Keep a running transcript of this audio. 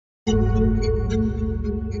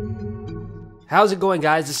How's it going,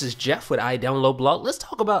 guys? This is Jeff with iDownload Blog. Let's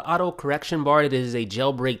talk about Autocorrection Bar. It is a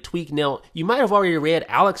jailbreak tweak. Now, you might have already read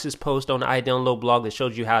Alex's post on the iDownload Blog that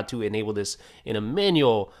shows you how to enable this in a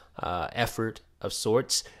manual effort of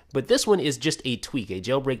sorts. But this one is just a tweak, a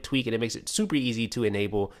jailbreak tweak, and it makes it super easy to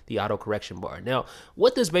enable the Autocorrection Bar. Now,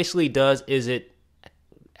 what this basically does is it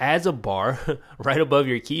adds a bar right above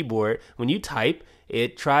your keyboard. When you type,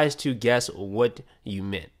 it tries to guess what you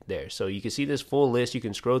meant there. So you can see this full list. You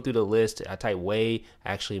can scroll through the list. I typed way,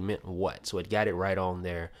 actually meant what. So it got it right on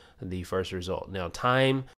there, the first result. Now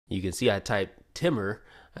time, you can see I typed Timmer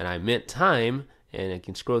and I meant time, and I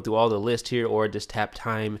can scroll through all the list here or just tap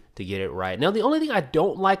time to get it right. Now the only thing I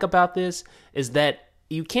don't like about this is that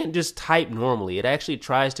you can't just type normally. It actually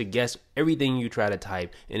tries to guess everything you try to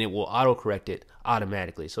type, and it will autocorrect it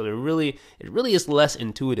automatically. So it really is less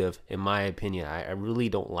intuitive, in my opinion. I really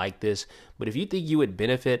don't like this. But if you think you would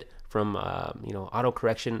benefit from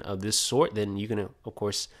autocorrection of this sort, then you can of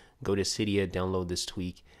course go to Cydia, download this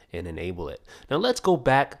tweak, and enable it. Now let's go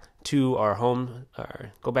back to our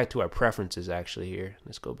go back to our preferences actually here.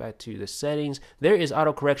 Let's go back to the settings. There is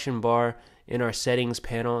Autocorrection Bar in our settings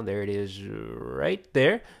panel. There it is right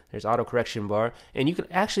there. There's Autocorrection Bar, and you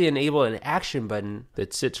can actually enable an action button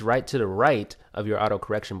that sits right to the right of your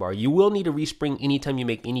Autocorrection Bar. You will need to respring anytime you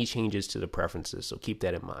make any changes to the preferences, so keep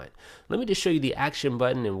that in mind. Let me just show you the action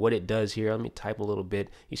button and what it does here. Let me type a little bit.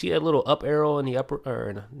 You see that little up arrow on the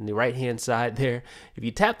on the right hand side there? If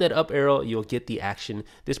you tap that up arrow, you'll get the action.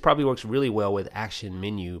 This probably works really well with Action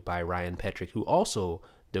Menu by Petrich, who also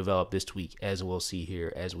developed this tweak, as we'll see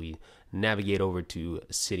here as we navigate over to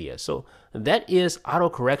Cydia. So that is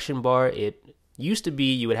Autocorrection Bar. It used to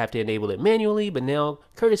be you would have to enable it manually, but now,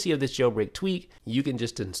 courtesy of this jailbreak tweak, you can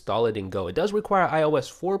just install it and go. It does require iOS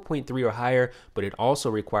 4.3 or higher, but it also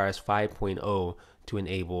requires 5.0 to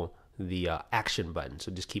enable the action button,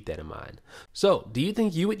 so just keep that in mind. So do you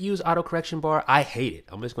think you would use Autocorrection Bar? I hate it.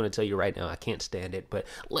 I'm just going to tell you right now, I can't stand it, but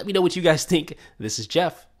let me know what you guys think. This is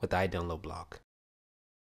Jeff with iDownload Blog.